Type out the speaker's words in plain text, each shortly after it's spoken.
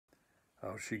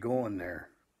How's she going there?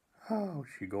 How's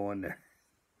she going there?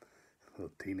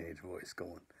 Little teenage voice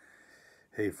going.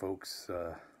 Hey folks,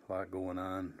 a lot going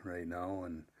on right now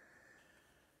and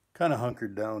kind of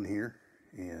hunkered down here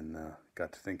and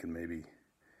got to thinking maybe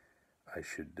I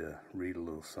should read a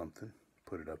little something,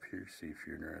 put it up here, see if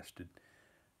you're interested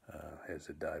as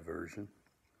a diversion.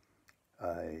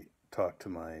 I talked to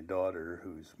my daughter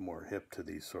who's more hip to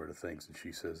these sort of things and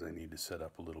she says I need to set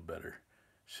up a little better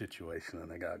situation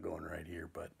than I got going right here,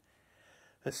 but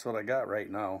this is what I got right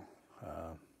now.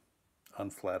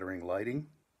 Unflattering lighting.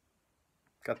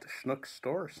 Got the Schnook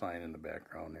store sign in the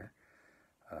background there.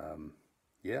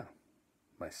 Yeah,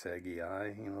 my saggy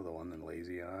eye, you know, the one, the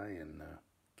lazy eye, and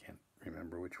can't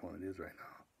remember which one it is right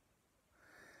now.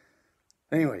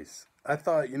 Anyways, I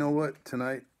thought, you know what,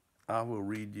 tonight I will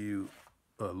read you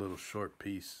a little short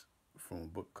piece from a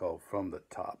book called From the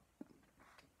Top.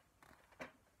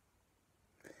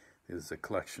 It is a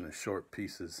collection of short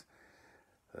pieces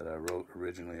that I wrote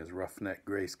originally as Roughneck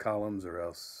Grace columns or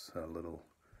else little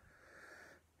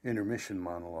intermission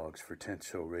monologues for tent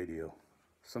show radio.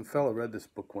 Some fellow read this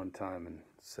book one time and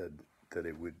said that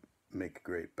it would make a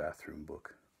great bathroom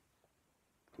book.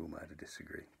 Who am I to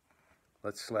disagree?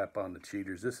 Let's slap on the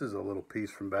cheaters. This is a little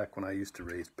piece from back when I used to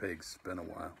raise pigs. It's been a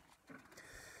while.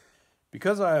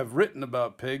 Because I have written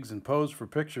about pigs and posed for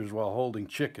pictures while holding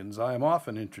chickens, I am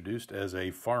often introduced as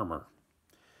a farmer.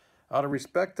 Out of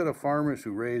respect to the farmers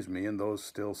who raised me and those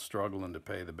still struggling to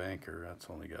pay the banker, that's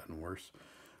only gotten worse,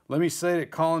 let me say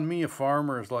that calling me a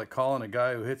farmer is like calling a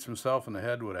guy who hits himself in the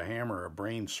head with a hammer a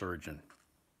brain surgeon.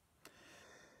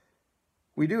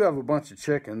 We do have a bunch of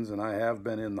chickens, and I have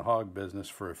been in the hog business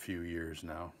for a few years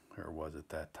now, or was at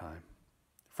that time.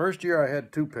 First year I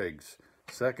had 2 pigs.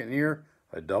 Second year,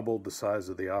 I doubled the size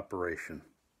of the operation.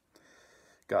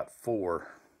 Got 4.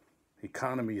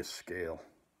 Economy of scale.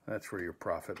 That's where your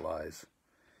profit lies.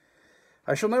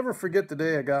 I shall never forget the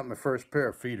day I got my first pair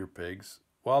of feeder pigs.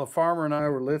 While the farmer and I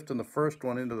were lifting the first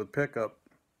one into the pickup.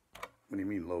 What do you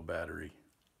mean low battery?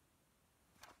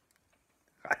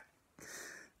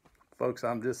 Folks,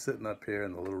 I'm just sitting up here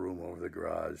in the little room over the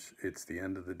garage. It's the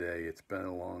end of the day. It's been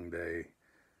a long day.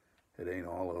 It ain't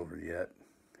all over yet.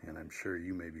 And I'm sure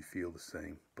you maybe feel the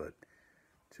same, but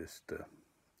just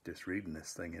reading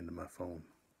this thing into my phone.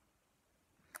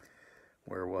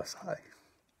 Where was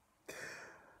I?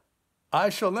 I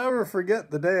shall never forget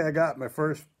the day I got my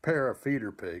first pair of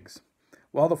feeder pigs.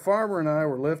 While the farmer and I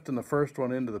were lifting the first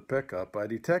one into the pickup, I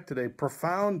detected a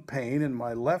profound pain in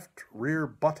my left rear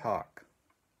buttock.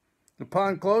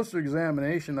 Upon closer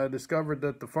examination, I discovered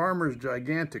that the farmer's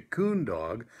gigantic coon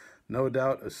dog, no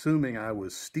doubt assuming I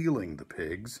was stealing the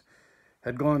pigs,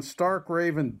 had gone stark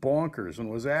raving bonkers and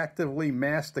was actively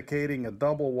masticating a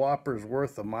double whopper's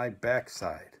worth of my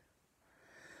backside.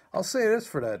 I'll say this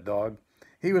for that dog.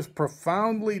 He was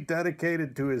profoundly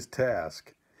dedicated to his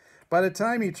task. By the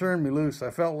time he turned me loose, I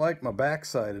felt like my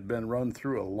backside had been run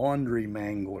through a laundry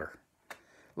mangler.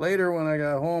 Later, when I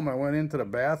got home, I went into the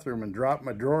bathroom and dropped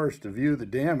my drawers to view the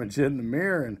damage in the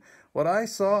mirror, and what I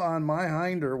saw on my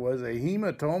hinder was a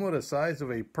hematoma the size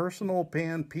of a personal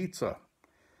pan pizza,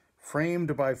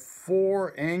 framed by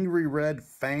 4 angry red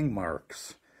fang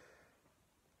marks.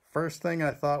 First thing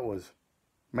I thought was,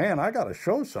 man, I gotta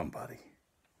show somebody.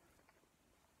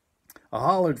 I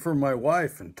hollered for my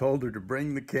wife and told her to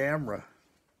bring the camera.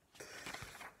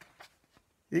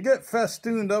 You get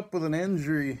festooned up with an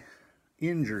injury.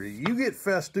 You get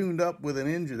festooned up with an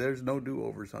injury. There's no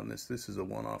do-overs on this. This is a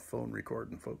one-off phone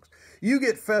recording, folks. You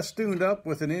get festooned up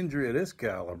with an injury of this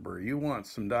caliber. You want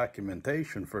some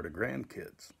documentation for the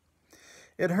grandkids.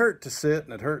 It hurt to sit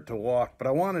and it hurt to walk, but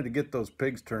I wanted to get those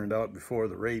pigs turned out before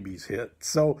the rabies hit.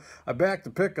 So I backed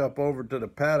the pickup over to the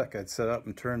paddock I'd set up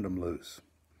and turned them loose.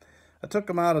 I took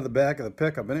them out of the back of the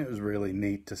pickup, and it was really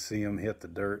neat to see them hit the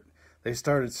dirt. They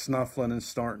started snuffling and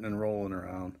snorting and rolling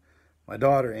around. My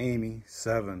daughter, Amy,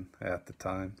 7 at the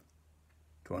time,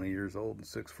 20 years old and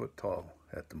 6 foot tall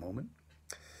at the moment.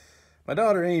 My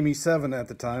daughter, Amy, 7 at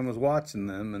the time, was watching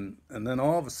them, and then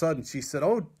all of a sudden she said,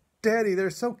 "Oh, Daddy, they're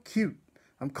so cute.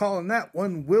 I'm calling that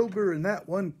one Wilbur and that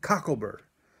one Cocklebur."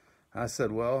 I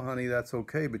said, "Well, honey, that's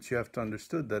okay, but you have to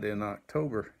understand that in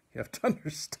October,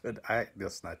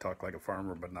 I talk like a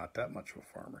farmer, but not that much of a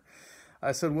farmer.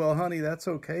 I said, "Well, honey, that's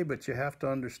okay, but you have to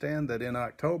understand that in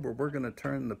October, we're going to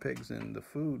turn the pigs into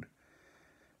food."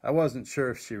 I wasn't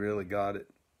sure if she really got it.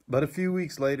 But a few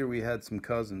weeks later, we had some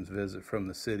cousins visit from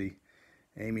the city.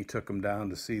 Amy took them down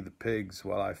to see the pigs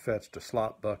while I fetched a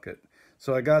slop bucket.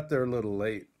 So I got there a little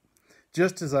late.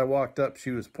 Just as I walked up,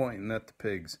 she was pointing at the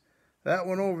pigs. "That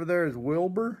one over there is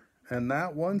Wilbur, and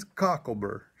that one's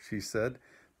Cocklebur," she said.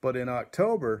 "But in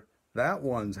October, That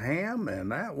one's ham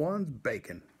and that one's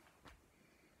bacon.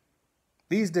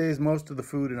 These days, most of the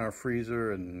food in our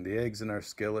freezer and the eggs in our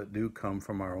skillet do come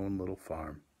from our own little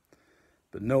farm.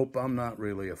 But nope, I'm not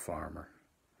really a farmer.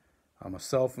 I'm a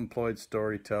self-employed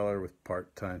storyteller with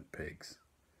part-time pigs.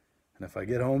 And if I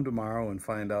get home tomorrow and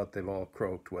find out they've all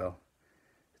croaked, well,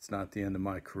 it's not the end of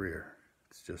my career.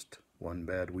 It's just one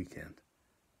bad weekend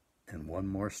and one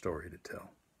more story to tell.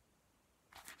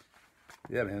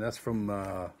 Yeah, man, that's from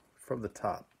the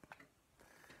top.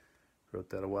 Wrote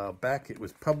that a while back. It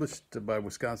was published by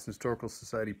Wisconsin Historical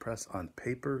Society Press on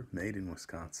paper, made in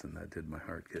Wisconsin. That did my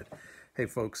heart good. Hey,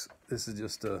 folks, this is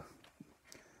just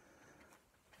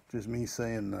me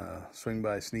saying swing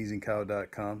by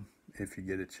sneezingcow.com if you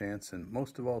get a chance. And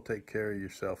most of all, take care of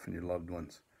yourself and your loved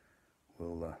ones.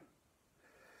 We'll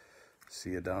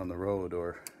see you down the road,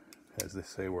 or as they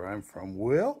say where I'm from,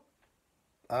 well,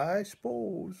 I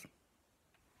suppose.